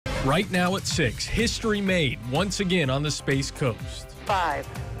Right now at 6, history made once again on the Space Coast. 5,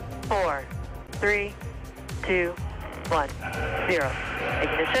 4, 3, 2, 1, 0.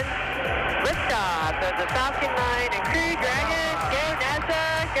 Ignition. Liftoff of the Falcon 9 and Crew Dragon. Go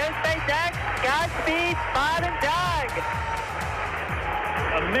NASA. Go SpaceX. Godspeed, Bob and Doug.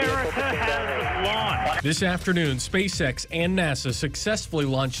 America has launched. This afternoon, SpaceX and NASA successfully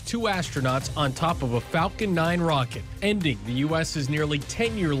launched 2 astronauts on top of a Falcon 9 rocket, ending the U.S.'s nearly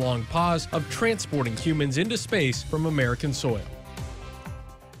 10-year-long pause of transporting humans into space from American soil.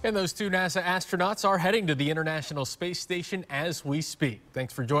 And those 2 NASA astronauts are heading to the International Space Station as we speak.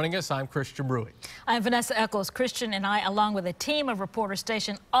 Thanks for joining us. I'm Christian Bruey. I'm Vanessa Eccles. Christian and I, along with a team of reporters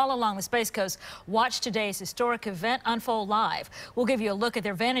stationed all along the Space Coast, watch today's historic event unfold live. We'll give you a look at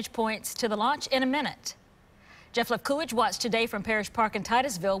their vantage points to the launch in a minute. Jeff Coolidge watched today from Parish Park in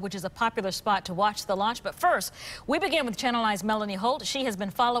Titusville, which is a popular spot to watch the launch. But first, we begin with Channel 9's Melanie Holt. She has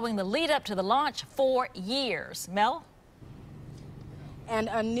been following the lead up to the launch for years. Mel? And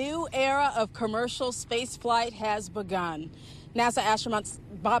a new era of commercial space flight has begun. NASA astronauts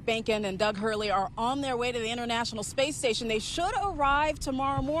Bob Behnken and Doug Hurley are on their way to the International Space Station. They should arrive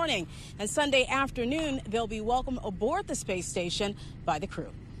tomorrow morning, and Sunday afternoon they'll be welcomed aboard the space station by the crew.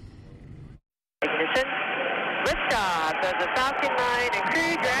 Ignition. Liftoff of the Falcon 9 and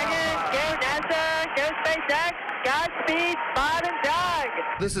Crew Dragon. Go NASA. Go SpaceX. Godspeed, Bob and Doug.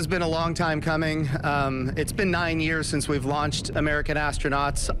 This has been a long time coming. It's been 9 years since we've launched American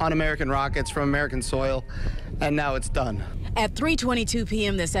astronauts on American rockets from American soil, and now it's done. At 3:22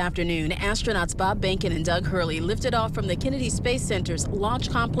 p.m. this afternoon, astronauts Bob Behnken and Doug Hurley lifted off from the Kennedy Space Center's Launch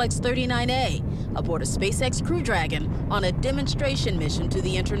Complex 39A aboard a SpaceX Crew Dragon on a demonstration mission to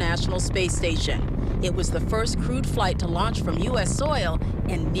the International Space Station. It was the first crewed flight to launch from U.S. soil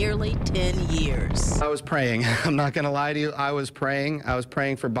in nearly 10 years. I was praying. I'm not going to lie to you. I was praying. I was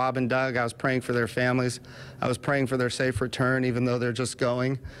praying for Bob and Doug. I was praying for their families. I was praying for their safe return, even though they're just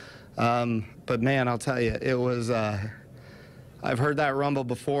going. But man, I'll tell you, it was, I've heard that rumble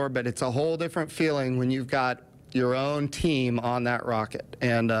before, but it's a whole different feeling when you've got your own team on that rocket,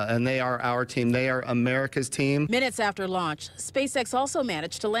 and they are our team. They are America's team. Minutes after launch, SpaceX also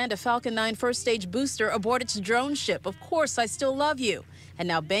managed to land a Falcon 9 first-stage booster aboard its drone ship, Of Course I Still Love You. And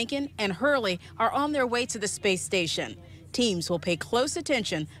now Behnken and Hurley are on their way to the space station. Teams will pay close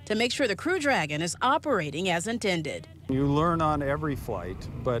attention to make sure the Crew Dragon is operating as intended. You learn on every flight,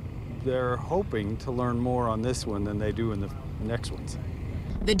 but they're hoping to learn more on this one than they do in the next ones.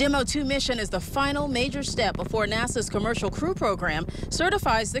 The Demo 2 mission is the final major step before NASA's Commercial Crew Program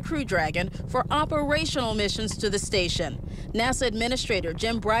certifies the Crew Dragon for operational missions to the station. NASA Administrator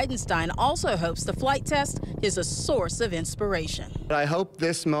Jim Bridenstine also hopes the flight test is a source of inspiration. I hope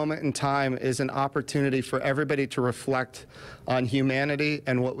this moment in time is an opportunity for everybody to reflect on humanity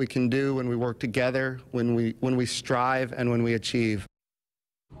and what we can do when we work together, when we strive, and when we achieve.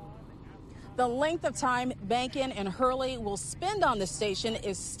 The length of time Behnken and Hurley will spend on the station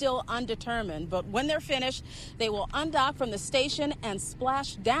is still undetermined, but when they're finished, they will undock from the station and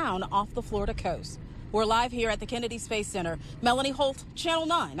splash down off the Florida coast. We're live here at the Kennedy Space Center. Melanie Holt, Channel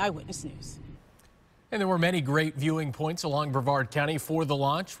 9 Eyewitness News. And there were many great viewing points along Brevard County for the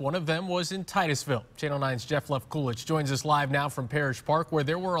launch. One of them was in Titusville. Channel 9's Jeff Coolidge joins us live now from Parish Park, where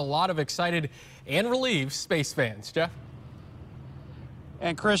there were a lot of excited and relieved space fans. Jeff?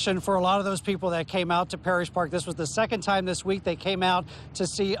 And Christian, for a lot of those people that came out to Parish Park, this was the second time this week they came out to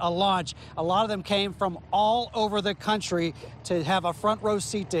see a launch. A lot of them came from all over the country to have a front row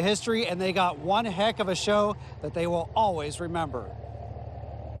seat to history, and they got one heck of a show that they will always remember.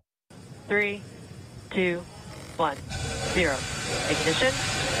 3, 2, 1, 0. Ignition.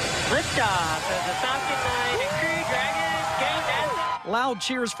 Liftoff of the Falcon 9 and Crew Dragon. Go NASA. Loud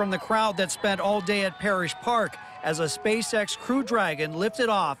cheers from the crowd that spent all day at Parish Park as a SpaceX Crew Dragon lifted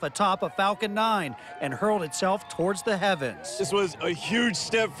off atop a Falcon 9 and hurled itself towards the heavens. This was a huge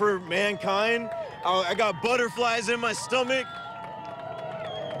step for mankind. I got butterflies in my stomach.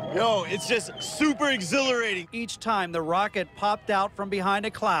 Yo, it's just super exhilarating. Each time the rocket popped out from behind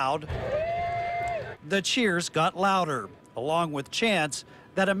a cloud, the cheers got louder, along with chants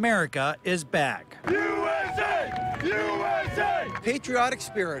that America is back. USA! USA! Patriotic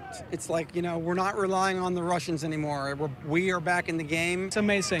spirit. It's like, you know, we're not relying on the Russians anymore. We are back in the game. It's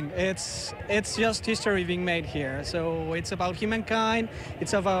amazing. It's just history being made here. So it's about humankind.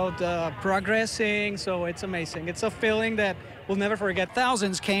 It's about progressing. So it's amazing. It's a feeling that we'll never forget.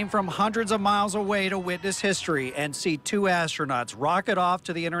 Thousands came from hundreds of miles away to witness history and see 2 astronauts rocket off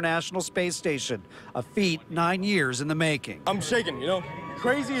to the International Space Station, a feat 9 years in the making. I'm shaking, you know.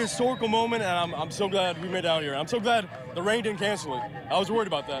 crazy historical moment, and I'm so glad we made it out here. I'm so glad the rain didn't cancel it. I was worried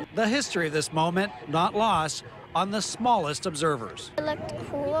about that. The history of this moment not lost on the smallest observers. It looked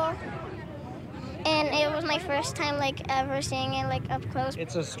cool, and it was my first time ever seeing it up close.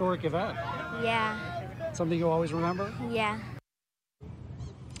 It's a historic event. Yeah. Something you always remember? Yeah.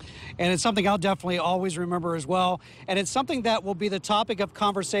 And it's something I'll definitely always remember as well. And it's something that will be the topic of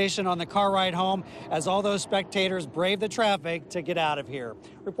conversation on the car ride home as all those spectators brave the traffic to get out of here.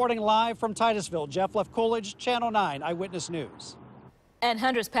 Reporting live from Titusville, Jeff Left-Coolidge, Channel 9 Eyewitness News. And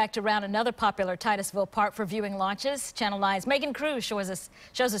hundreds packed around another popular Titusville park for viewing launches. Channel 9's Megan Cruz shows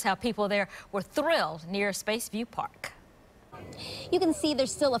us how people there were thrilled near Space View Park. You can see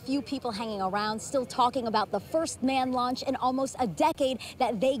there's still a few people hanging around, still talking about the first manned launch in almost a decade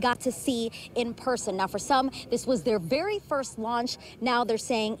that they got to see in person. Now, for some, this was their very first launch. Now they're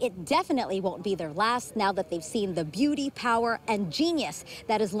saying it definitely won't be their last now that they've seen the beauty, power, and genius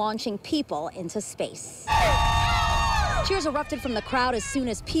that is launching people into space. Cheers erupted from the crowd as soon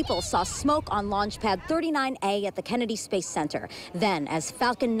as people saw smoke on Launch Pad 39A at the Kennedy Space Center. Then, as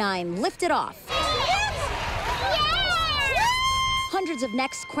Falcon 9 lifted off, hundreds of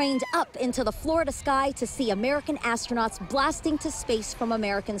necks craned up into the Florida sky to see American astronauts blasting to space from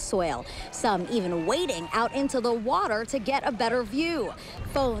American soil. Some even wading out into the water to get a better view.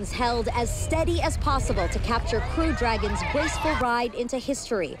 Phones held as steady as possible to capture Crew Dragon's graceful ride into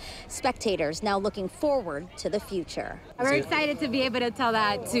history. Spectators now looking forward to the future. We're excited to be able to tell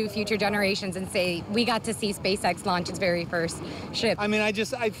that to future generations and say we got to see SpaceX launch its very first ship. I mean, I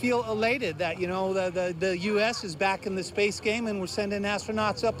feel elated that, you know, the U.S. is back in the space game and we're sending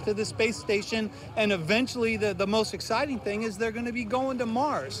astronauts up to the space station, and eventually the most exciting thing is they're going to be going to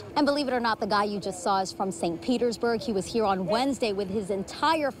Mars. And believe it or not, the guy you just saw is from St. Petersburg. He was here on Wednesday with his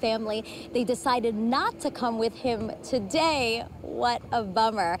entire family. They decided not to come with him today. What a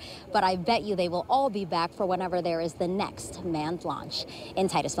bummer. But I bet you they will all be back for whenever there is the next manned launch. In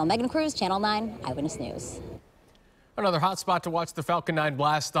Titusville, Megan Cruz, Channel 9 Eyewitness News. Another hot spot to watch the Falcon 9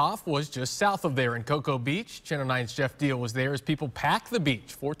 blast off was just south of there in Cocoa Beach. Channel 9's Jeff Deal was there as people packed the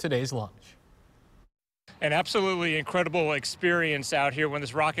beach for today's launch. An absolutely incredible experience out here. When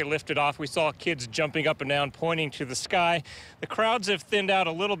this rocket lifted off, we saw kids jumping up and down, pointing to the sky. The crowds have thinned out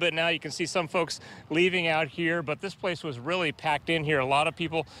a little bit now. You can see some folks leaving out here, but this place was really packed in here. A lot of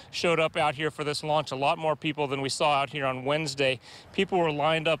people showed up out here for this launch, a lot more people than we saw out here on Wednesday. People were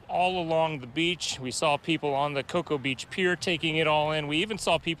lined up all along the beach. We saw people on the Cocoa Beach Pier taking it all in. We even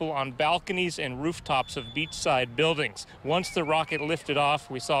saw people on balconies and rooftops of beachside buildings. Once the rocket lifted off,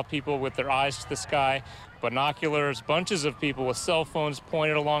 we saw people with their eyes to the sky, binoculars, bunches of people with cell phones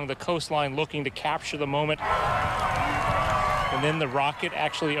pointed along the coastline looking to capture the moment. And then the rocket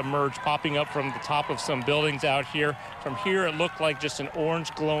actually emerged, popping up from the top of some buildings out here. From here, it looked like just an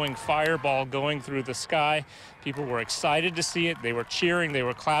orange glowing fireball going through the sky. People were excited to see it. They were cheering, they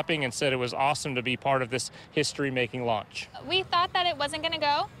were clapping, and said it was awesome to be part of this history-making launch. We thought that it wasn't going to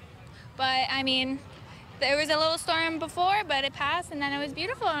go, but I mean, there was a little storm before, but it passed, and then it was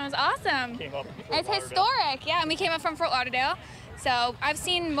beautiful, and it was awesome. It's historic, yeah, and we came up from Fort Lauderdale. So I've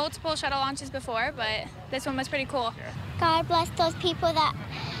seen multiple shuttle launches before, but this one was pretty cool. Yeah. God bless those people that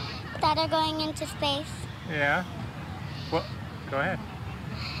are going into space. Yeah? Well, go ahead.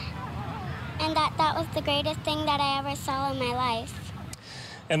 And that was the greatest thing that I ever saw in my life.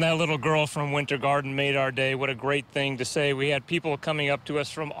 And that little girl from Winter Garden made our day. What a great thing to say. We had people coming up to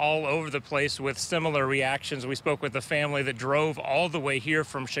us from all over the place with similar reactions. We spoke with a family that drove all the way here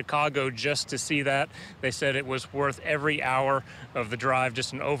from Chicago just to see that. They said it was worth every hour of the drive.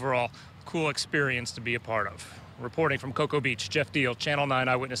 Just an overall cool experience to be a part of. Reporting from Cocoa Beach, Jeff Deal, Channel 9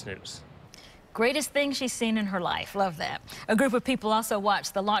 Eyewitness News. Greatest thing she's seen in her life. Love that. A group of people also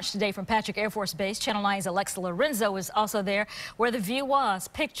watched the launch today from Patrick Air Force Base. Channel 9's Alexa Lorenzo was also there, where the view was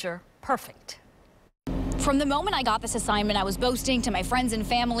picture perfect. From the moment I got this assignment, I was boasting to my friends and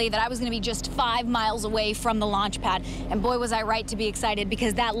family that I was going to be just 5 miles away from the launch pad. And boy, was I right to be excited,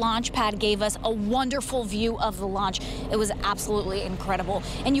 because that launch pad gave us a wonderful view of the launch. It was absolutely incredible.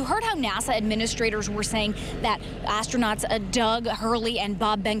 And you heard how NASA administrators were saying that astronauts Doug Hurley and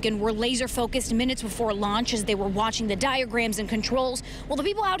Bob Behnken were laser focused minutes before launch as they were watching the diagrams and controls. Well, the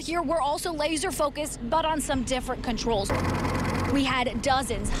people out here were also laser focused, but on some different controls. We had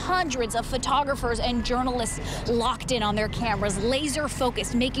dozens, hundreds of photographers and journalists locked in on their cameras, laser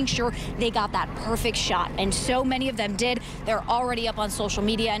focused, making sure they got that perfect shot. And so many of them did. They're already up on social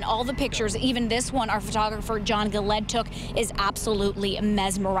media, and all the pictures, even this one our photographer John Gillette took, is absolutely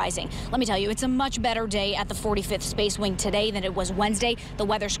mesmerizing. Let me tell you, it's a much better day at the 45th Space Wing today than it was Wednesday. The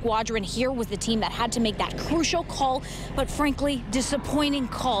Weather Squadron here was the team that had to make that crucial call, but frankly, disappointing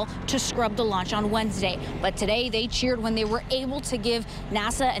call to scrub the launch on Wednesday. But today they cheered when they were able to give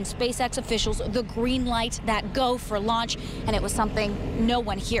NASA and SpaceX officials the green light, that go for launch, and it was something no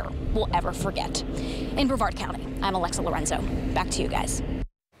one here will ever forget. In Brevard County, I'm Alexa Lorenzo. Back to you guys.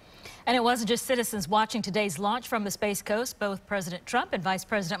 And it wasn't just citizens watching today's launch from the Space Coast. Both President Trump and Vice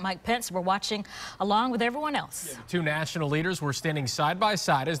President Mike Pence were watching along with everyone else. Two national leaders were standing side by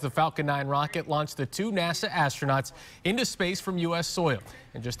side as the Falcon 9 rocket launched the two NASA astronauts into space from U.S. soil.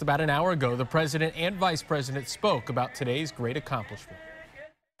 And just about an hour ago, the president and vice president spoke about today's great accomplishment.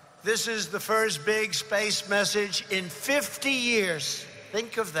 This is the first big space message in 50 years.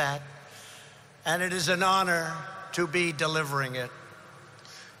 Think of that. And it is an honor to be delivering it.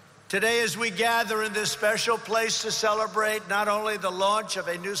 Today, as we gather in this special place to celebrate not only the launch of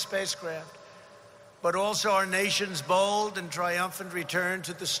a new spacecraft, but also our nation's bold and triumphant return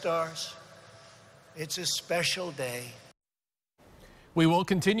to the stars, it's a special day. We will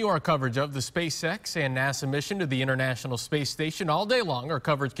continue our coverage of the SpaceX and NASA mission to the International Space Station all day long. Our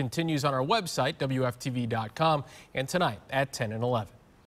coverage continues on our website, WFTV.com, and tonight at 10 and 11.